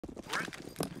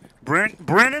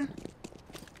Brandon,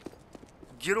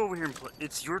 get over here and play.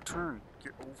 It's your turn.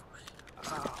 Get over.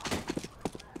 Oh.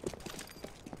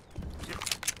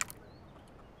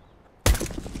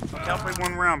 Okay, I'll play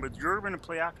one round, but you're gonna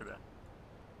play after that.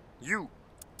 You.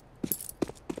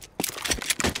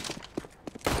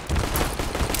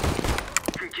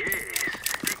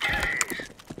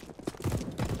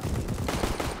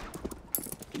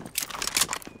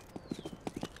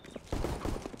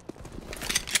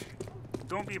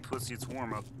 Don't be a pussy, it's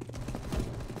warm up.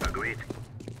 Agreed.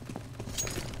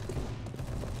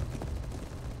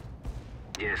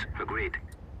 Yes, agreed.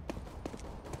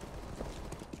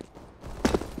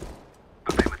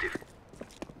 Affirmative.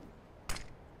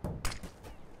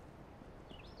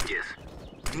 Yes.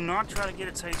 Do not try to get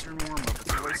a taser and warm up.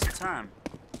 It's a waste of time.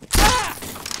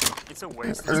 It's a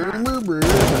waste of time.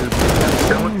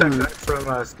 Someone that guy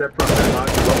from Step Up and Lock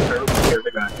the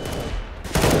other guy.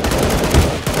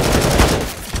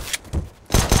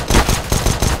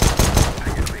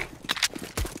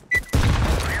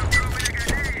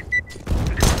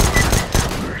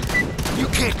 You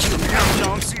can't kill me now,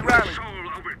 John C. Reilly.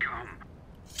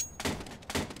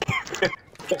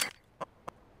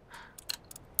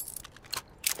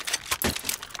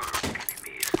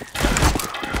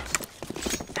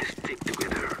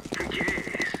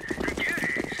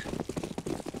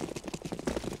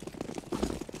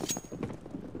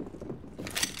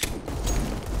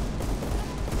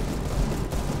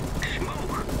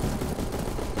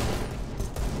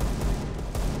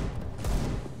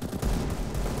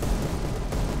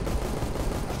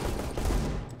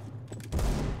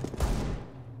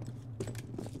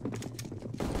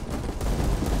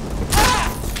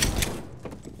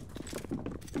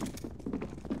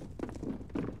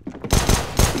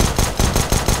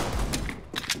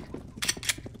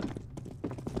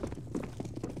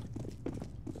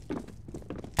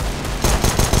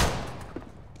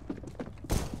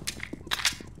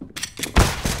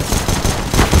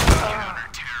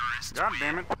 God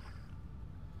damn it. God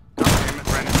damn it,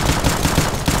 Brandon.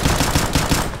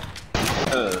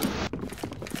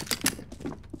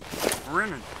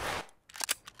 Brennan.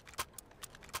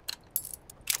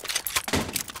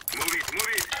 Move it.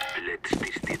 Let's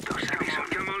pistitos.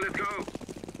 Come on, let's go.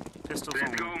 Pistols Let's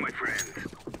only. go, my friend.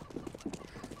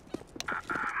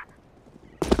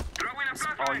 Throw in a That's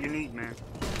all flashlight. you need, man.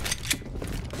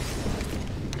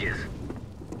 Yes.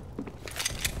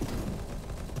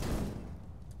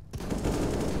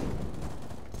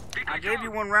 I gave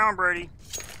you one round, Brady.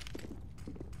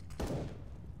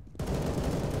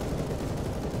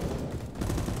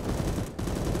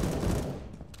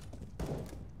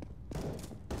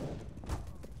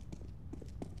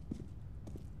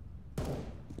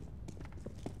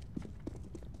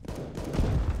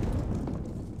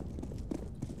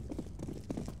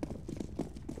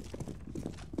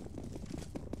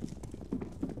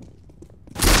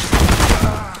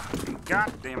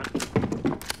 God damn it.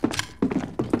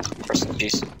 Rest in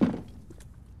peace.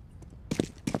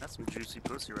 That's some juicy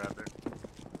pussy right there.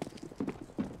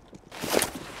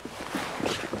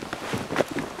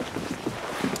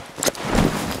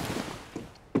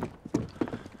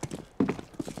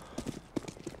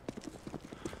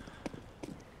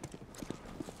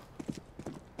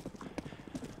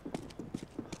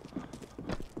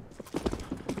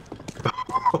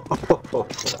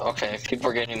 Okay, people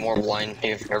are getting more blind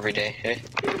here every day, hey?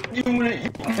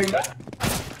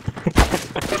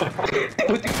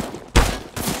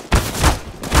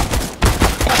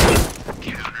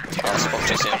 I spoke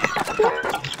too soon.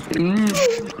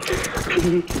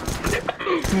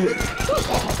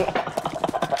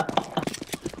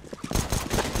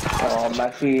 I'm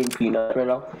actually eating peanuts right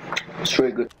now. It's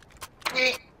really good.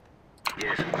 Yes.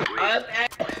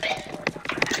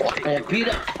 I have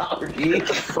peanut allergy. What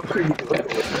the fuck are you doing?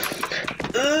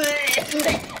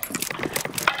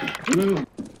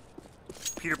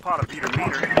 Peter Potter, Peter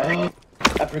Meter.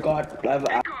 I forgot. I have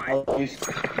allergies.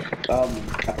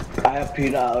 I have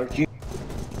peanut allergy.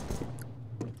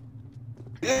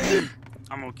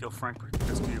 I'm gonna kill Frank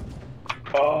because of you.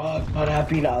 Oh, God, I have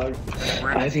peanut allergy.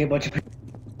 I see a bunch of people.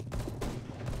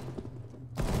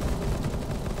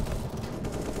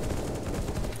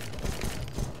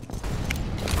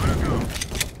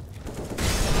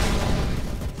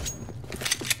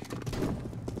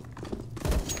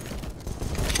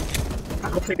 I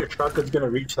don't think a truck is gonna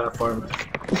reach that far, man.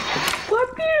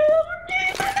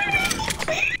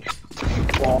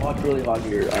 Oh, it's really hot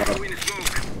here.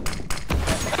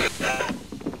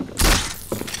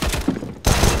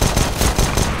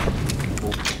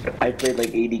 I played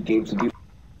like 80 games with you.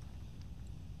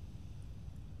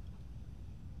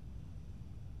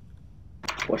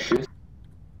 What's this?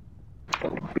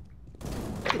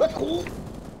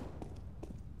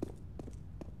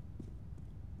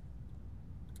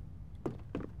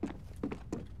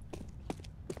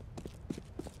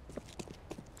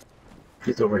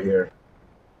 He's over here.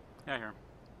 Yeah, here.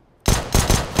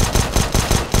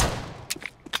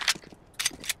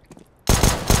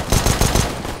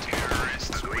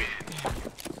 Terrorists win.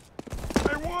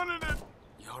 I wanted it.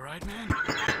 You all right, man?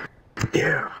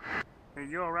 Yeah. Hey,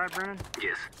 you all right, Brennan?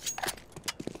 Yes.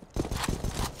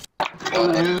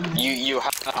 You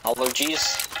have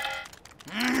allergies?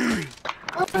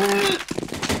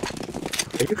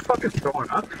 Are you fucking throwing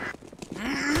up?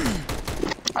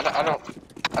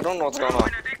 I don't know what's going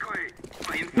on.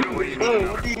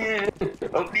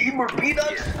 I'm eating more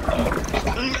peanuts.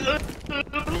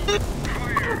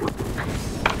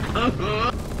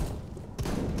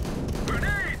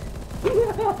 Grenade!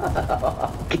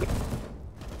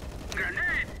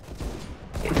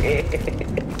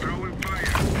 Grenade! Throwing fire.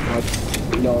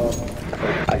 No,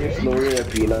 I just snorted a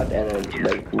peanut and it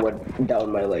like went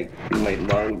down my my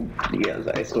lung. Yes,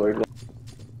 I snorted.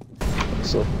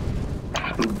 So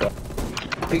I'm done.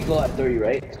 People at 30,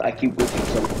 right? I keep pushing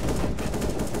some.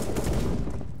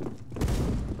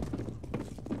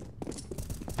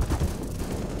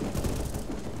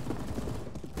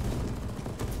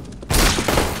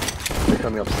 They're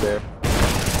coming upstairs.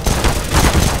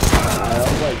 I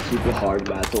have like super hard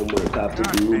math homework I have to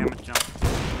do. Damn it, jump.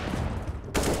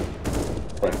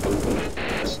 But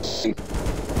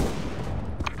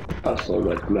not so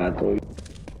much math homework.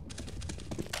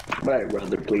 But I'd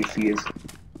rather play CS.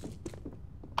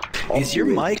 Is your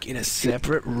mic in a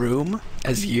separate room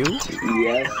as you?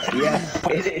 Yes, yes,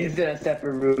 it is in a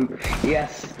separate room.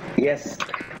 Yes, yes,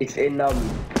 it's in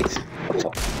it's.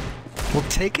 Well,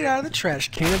 take it out of the trash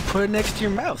can and put it next to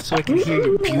your mouth so I can hear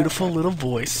your beautiful little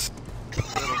voice.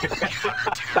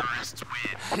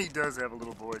 He does have a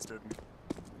little voice, doesn't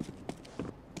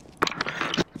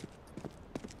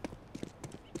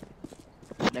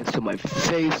he? Next to my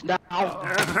face now.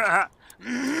 I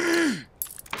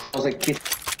was like, kiss.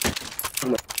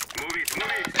 Move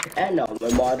it. And no, my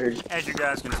monitors. As you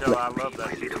guys can tell, I love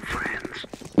that. Little friends.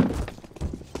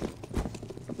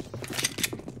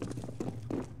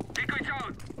 Decoys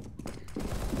out.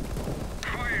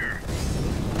 Fire.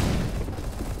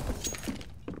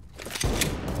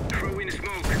 Throw in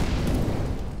smoke.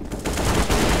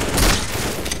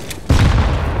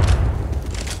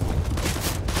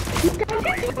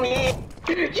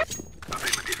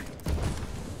 Affirmative.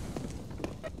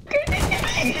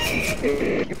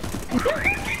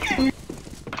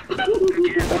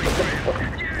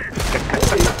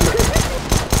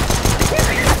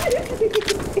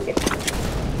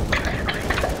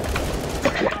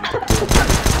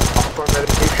 For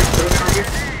medication,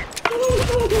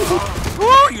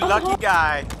 Woo, you lucky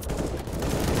guy.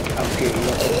 I'm kidding.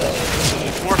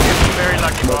 Morpheus, very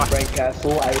lucky But boy. Frank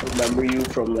Castle, I remember you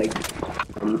from like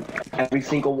every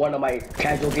single one of my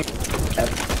casual games.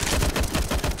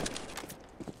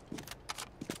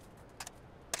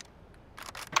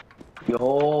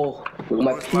 Yo,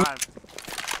 my Who's live?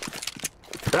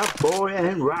 that boy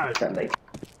and Raj. I'm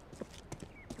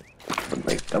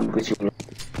I'm glitching.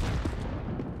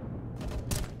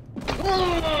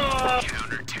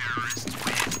 Counter-terrorists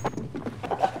win.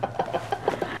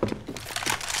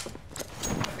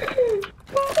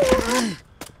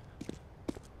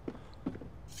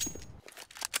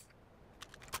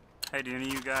 Hey, do any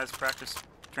of you guys practice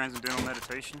transcendental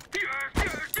meditation?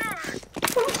 Yes.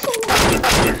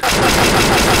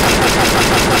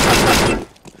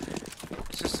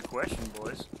 It's just a question,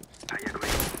 boys. I agree.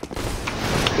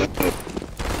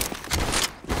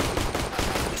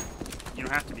 You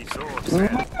don't have to be so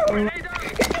upset.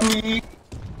 Me,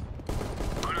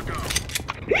 Molotov.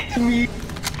 it's me.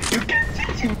 You can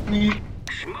see me.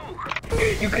 Smoke.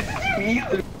 You can see me.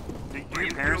 Do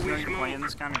your parents know you're playing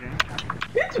this kind of game?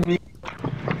 It's me.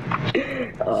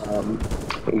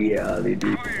 Yeah, they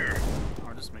do. Fire.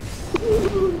 Or just make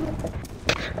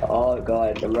Oh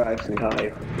god, I'm not actually high. I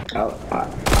don't even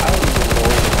know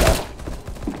that.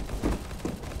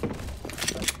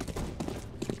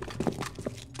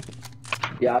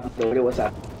 Yeah, I have no idea what's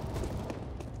that.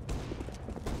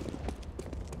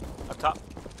 up top.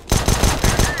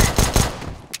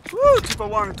 Woo! 2 for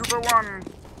 1, 2 for 1.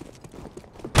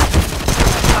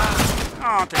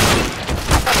 Oh, thank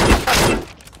you.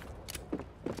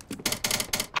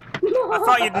 I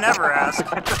thought you'd never ask.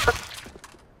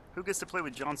 Who gets to play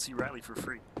with John C. Reilly for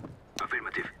free?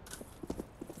 Affirmative.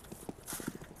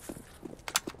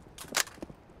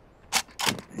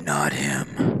 Not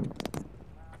him.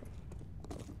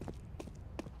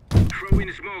 Throw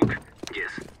in smoke.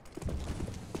 Yes.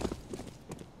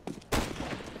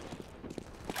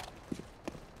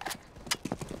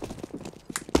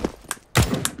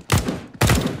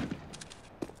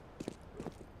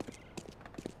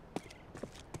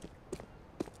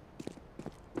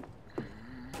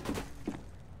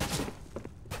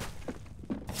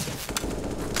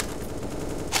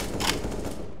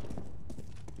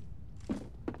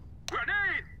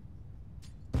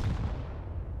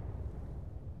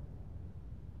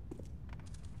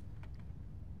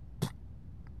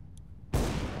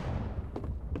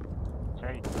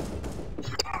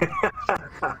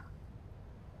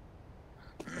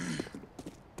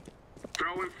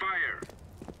 Throwing fire.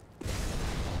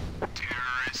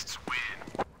 Terrorists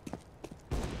win.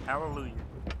 Hallelujah.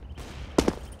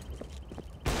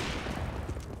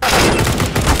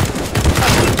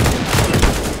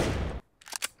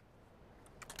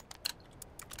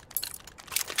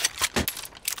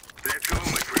 Let's go,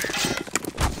 my friend.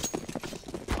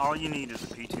 All you need is a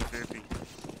P250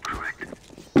 Correct.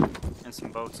 and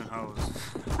some boats and hose.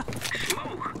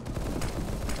 Smoke.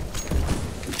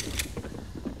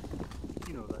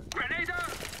 You know that. Grenade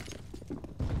out.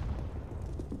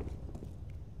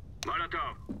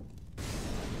 Molotov.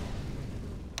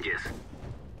 Yes.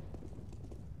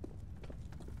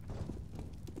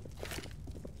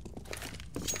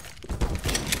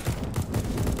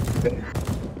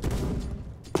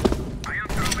 I am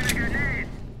throwing a grenade.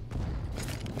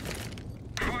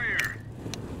 Fire.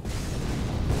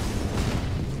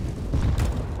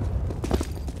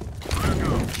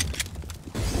 Molotov.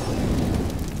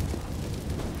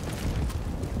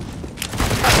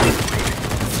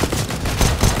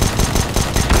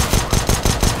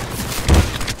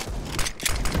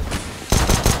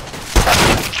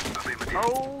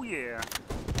 Oh yeah.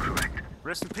 Correct.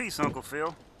 Rest in peace, Uncle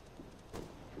Phil.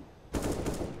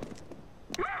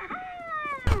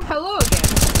 Hello again.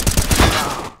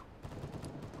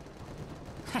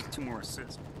 2 more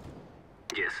assists.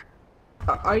 Yes.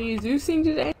 Are you Zeusing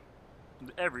today?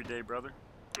 Every day, brother.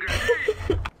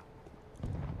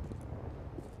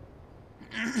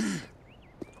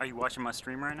 Are you watching my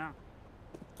stream right now?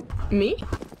 Me?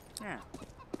 Yeah.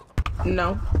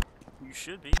 No. You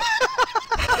should be.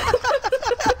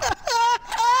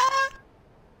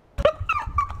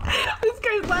 This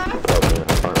guy's laughing.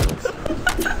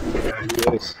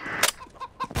 Yes.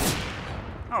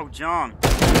 Oh, John.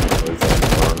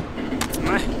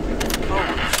 Oh,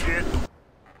 shit.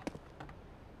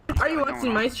 Are you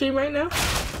watching my stream right now?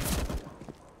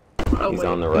 Oh, He's wait,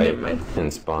 on the right never mind.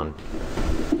 in spawn.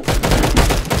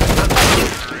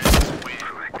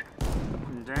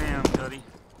 Damn, Cuddy.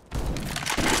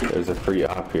 There's a free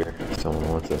op here. If someone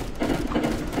wants it.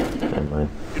 Never mind.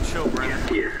 Good show,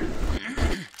 Brandon. Yes.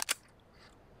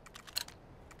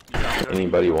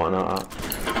 Anybody want a op?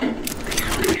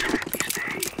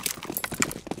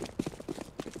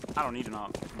 I don't need an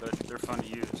op, but they're fun to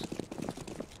use.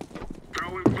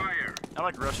 Throwing fire. I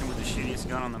like rushing with the shittiest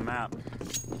gun on the map.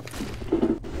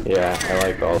 Yeah, I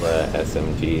like all the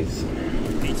SMGs.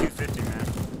 P250, man.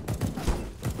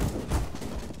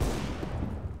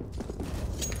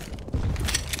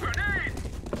 Grenade.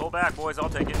 Pull back, boys. I'll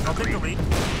take it. I'll take the lead.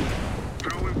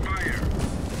 Throwing fire.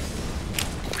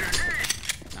 Grenade.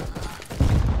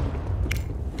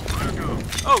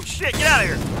 Molotov. Oh, shit. Get out of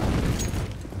here.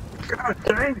 God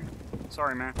dang.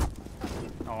 Sorry, man.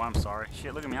 Oh, I'm sorry.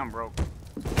 Shit, look at me. I'm broke.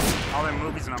 All them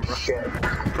movies and I'm broke. Shit.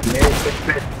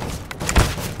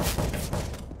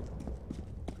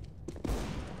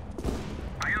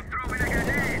 I am throwing a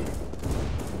grenade.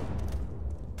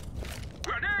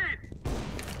 Grenade.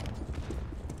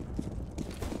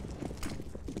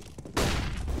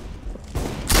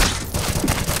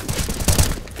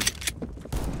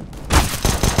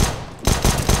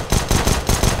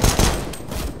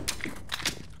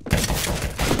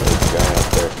 There's a guy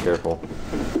out there. Careful.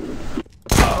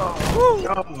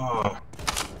 Oh.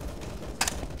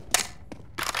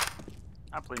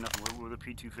 I play nothing with a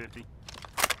P250.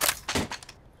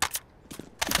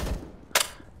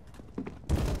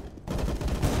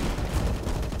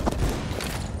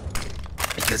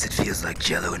 Because it feels like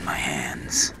jello in my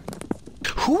hands.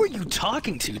 Who are you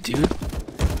talking to, dude?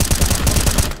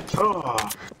 Oh.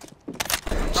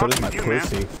 So does my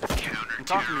pussy. I'm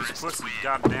talking to this pussy,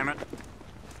 god damn it.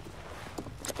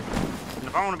 And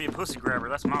if I want to be a pussy grabber,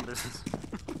 that's my business.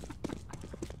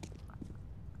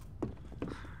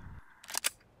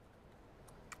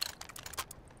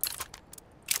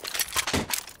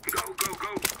 Go, go,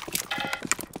 go.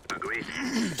 Agreed.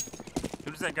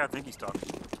 Who does that guy think he's talking to?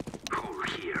 Over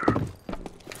here.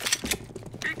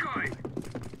 Decoy.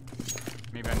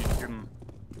 Maybe I need to give him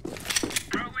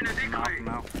Throwing a knock decoy. him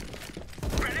out.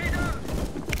 Grenade out.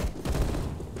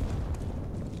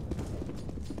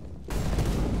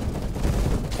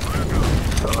 Molotov.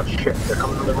 Oh shit, they're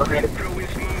coming on the right. Throwing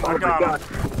smoke. Oh my got god.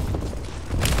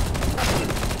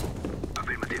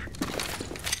 Affirmative.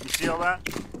 You see all that?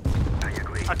 I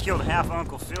agree. I killed half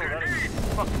Uncle Phil. That didn't even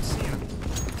fucking see him.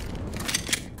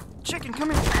 Chicken,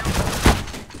 come here.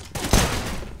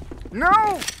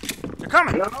 No! They're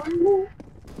coming. No.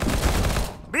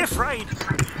 Be afraid.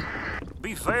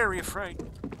 Be very afraid.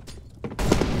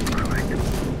 Correct.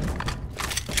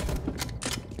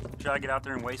 Should I get out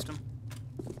there and waste them?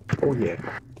 Oh yeah.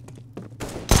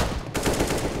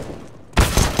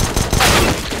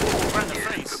 Right in the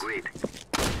face. Agreed.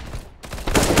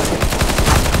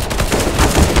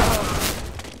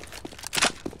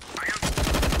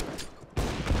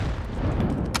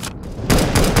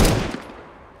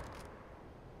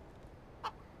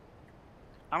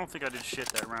 I don't think I did shit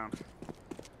that round.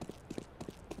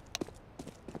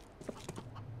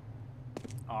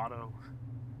 Auto.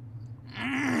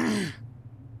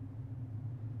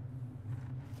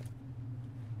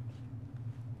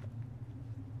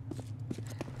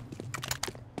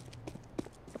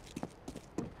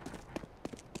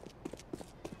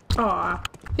 Aw,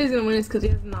 he's gonna win this because he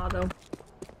has an auto.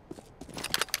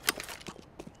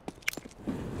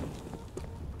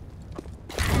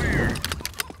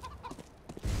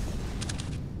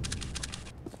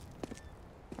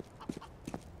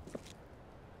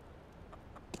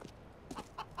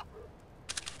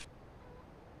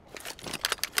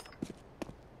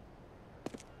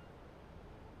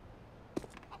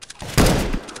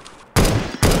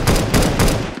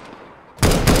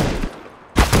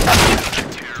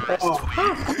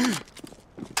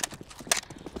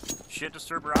 Shit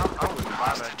disturber, I wouldn't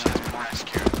buy that gun anymore.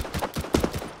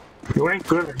 You ain't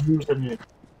good at using it.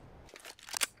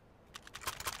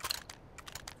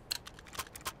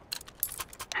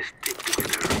 Stick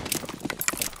together.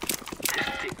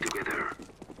 Stick together.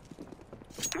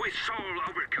 We shall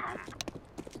overcome.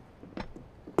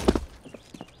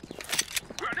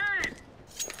 Grenade!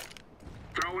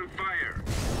 Throwing fire.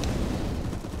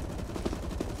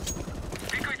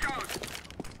 Decoys out.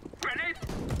 Grenade!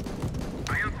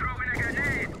 I am throwing a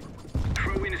grenade.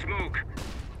 Throwing smoke.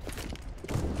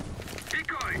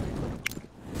 Decoy!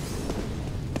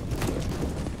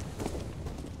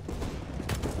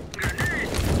 Grenade!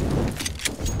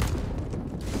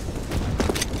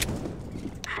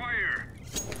 Fire!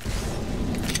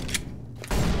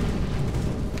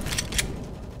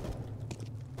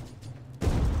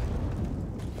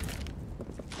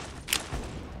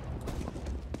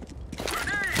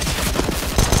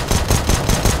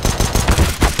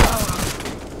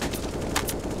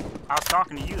 I was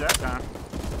talking to you that time.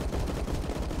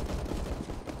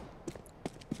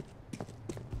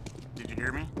 Did you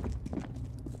hear me?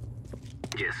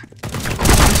 Yes.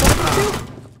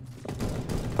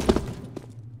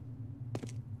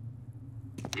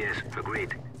 Yes,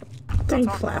 agreed.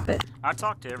 Don't flap it. I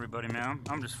talk to everybody, man.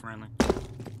 I'm just friendly.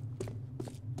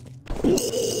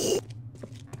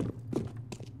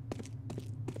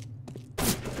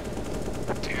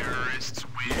 Terrorists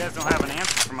win. You guys don't have an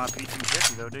answer for my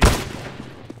P250 though, do you?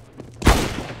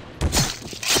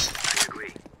 I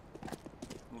agree.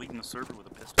 Leading the server with a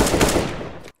pistol.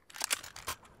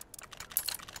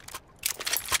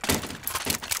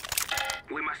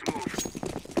 We must move.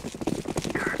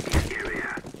 Guard this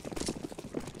area.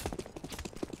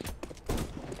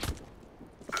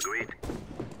 Agreed.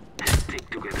 Stick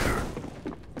together.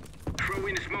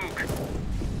 Throwing smoke.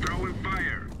 Throwing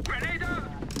fire. Grenade out!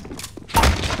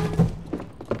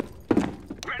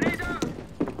 Grenade out!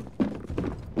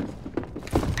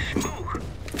 Smoke!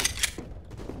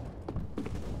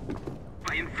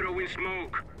 I am throwing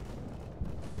smoke.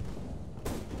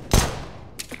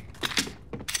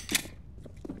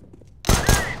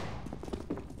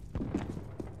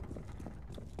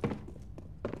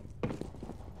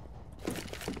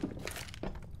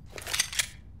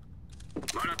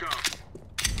 Molotov.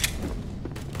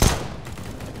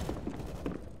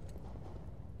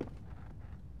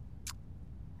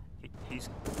 He's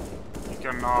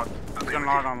gonna nod. He's gonna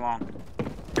nod on long.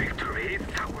 Victory is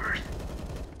ours.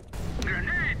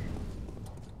 Grenade!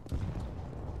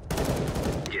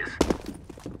 Yes.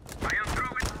 I am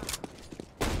throwing.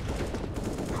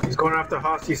 He's going after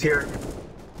hostiles here.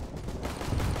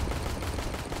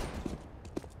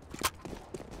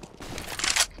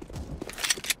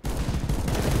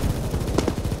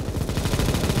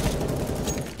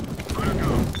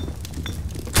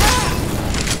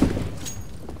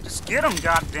 Just get him,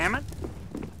 goddammit!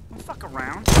 Don't fuck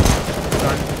around.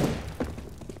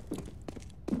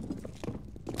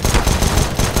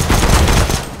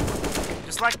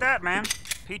 Just like that, man.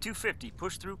 P250.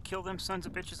 Push through, kill them sons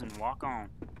of bitches, and walk on.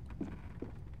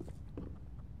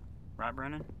 Right,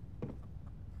 Brennan?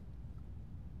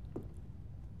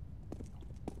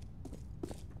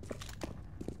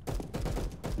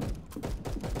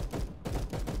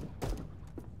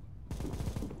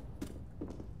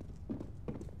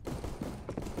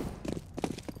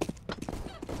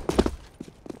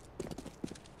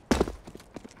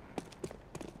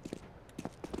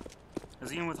 Is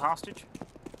he in with hostage?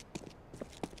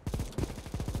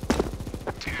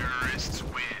 Terrorists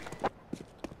win.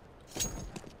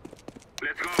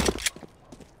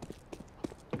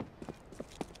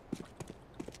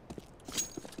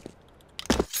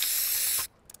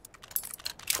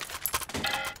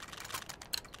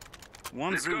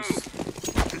 One Let's Zeus. go.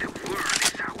 The world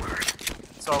is ours.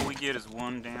 That's all we get is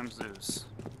one damn Zeus.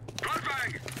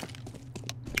 Flashbang!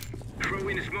 Throw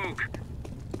in smoke.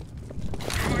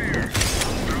 Fire!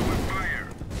 Throw in fire.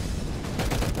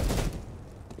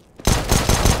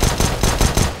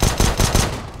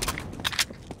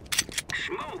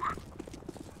 Smoke!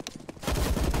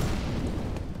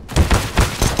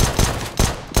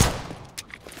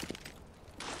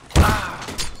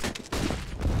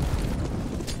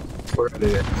 Where are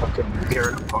they? Fucking here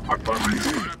in apartments.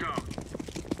 Molotov.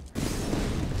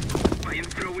 I am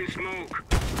throwing smoke.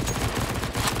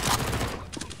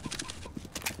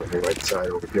 On the right side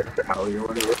over here, the alley or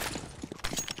whatever.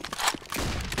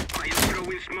 I am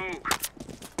throwing smoke.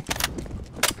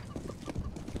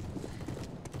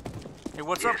 Hey,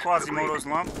 what's up, Quasimodo's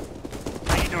lump?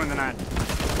 How you doing tonight?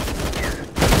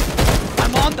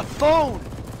 I'm on the phone!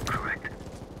 Correct.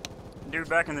 Dude,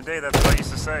 back in the day, that's what I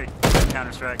used to say.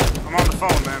 Counter-Strike. I'm on the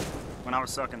phone, man. When I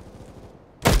was sucking.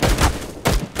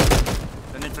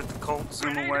 Then they took the Colt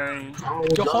zoom away. Oh,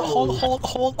 Yo, no.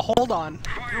 hold on.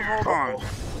 You hold on.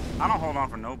 I don't hold on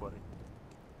for nobody.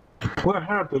 What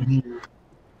happened here?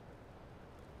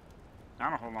 I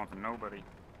don't hold on for nobody.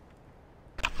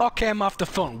 Okay, I'm off the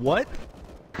phone. What?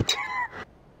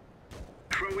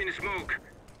 Throw in smoke.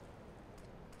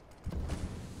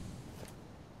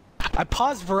 I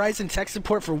paused Verizon tech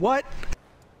support for what?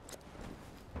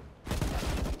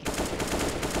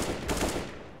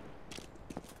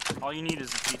 All you need is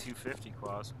a T250,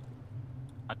 Quaz.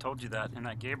 I told you that in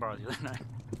that gay bar the other night.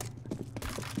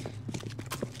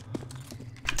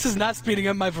 This is not speeding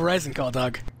up my Verizon call,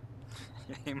 dog.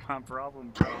 Ain't my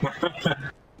problem, bro.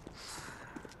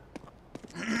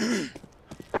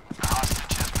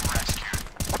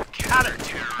 Got it!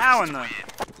 How in the...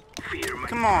 Fear my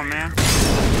Come on, man.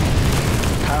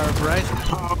 Power of Verizon.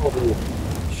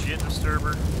 Oh, Shit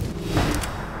disturber.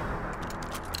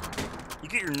 You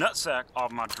get your nutsack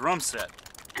off my drum set.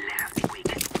 last week.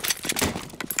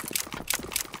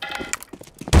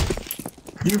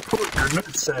 you put your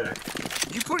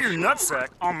nutsack. You put your nutsack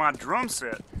on my drum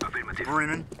set, Affirmative.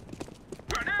 Bremen.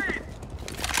 Grenade!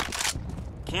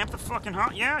 Camp the fucking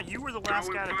hot. Yeah, you were the last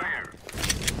Throw guy in to die. fire.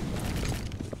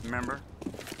 Remember?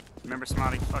 Remember,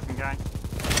 Smiley fucking guy?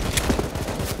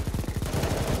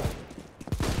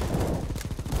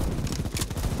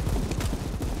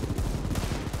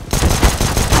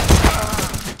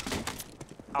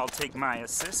 I'll take my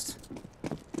assist.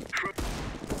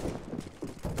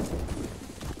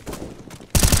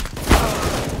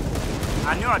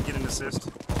 I knew I'd get an assist.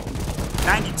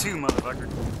 92, motherfucker.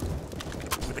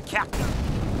 With a captain.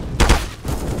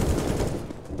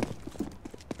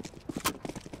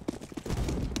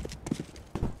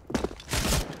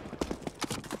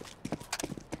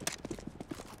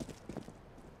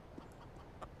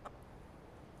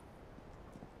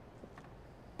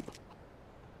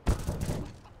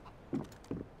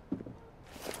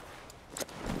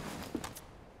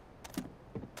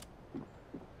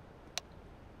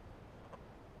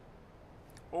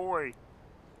 Oi.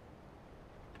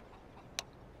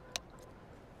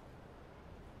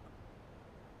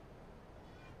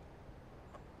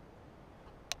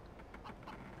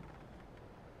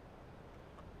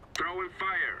 Throw in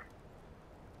fire.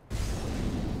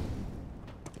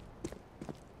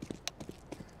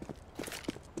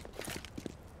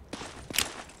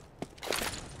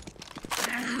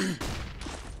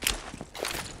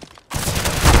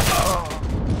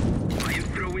 I am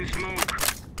throwing smoke.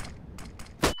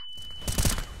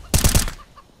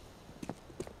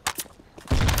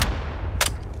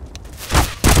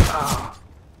 Let's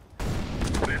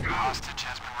go. Hostage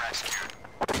has been rescued.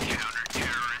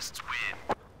 Counter-terrorists win.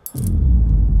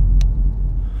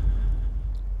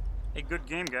 Hey, good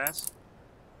game, guys.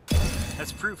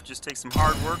 That's proof. Just take some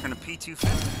hard work and a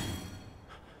P250.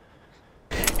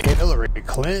 Hillary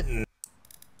Clinton.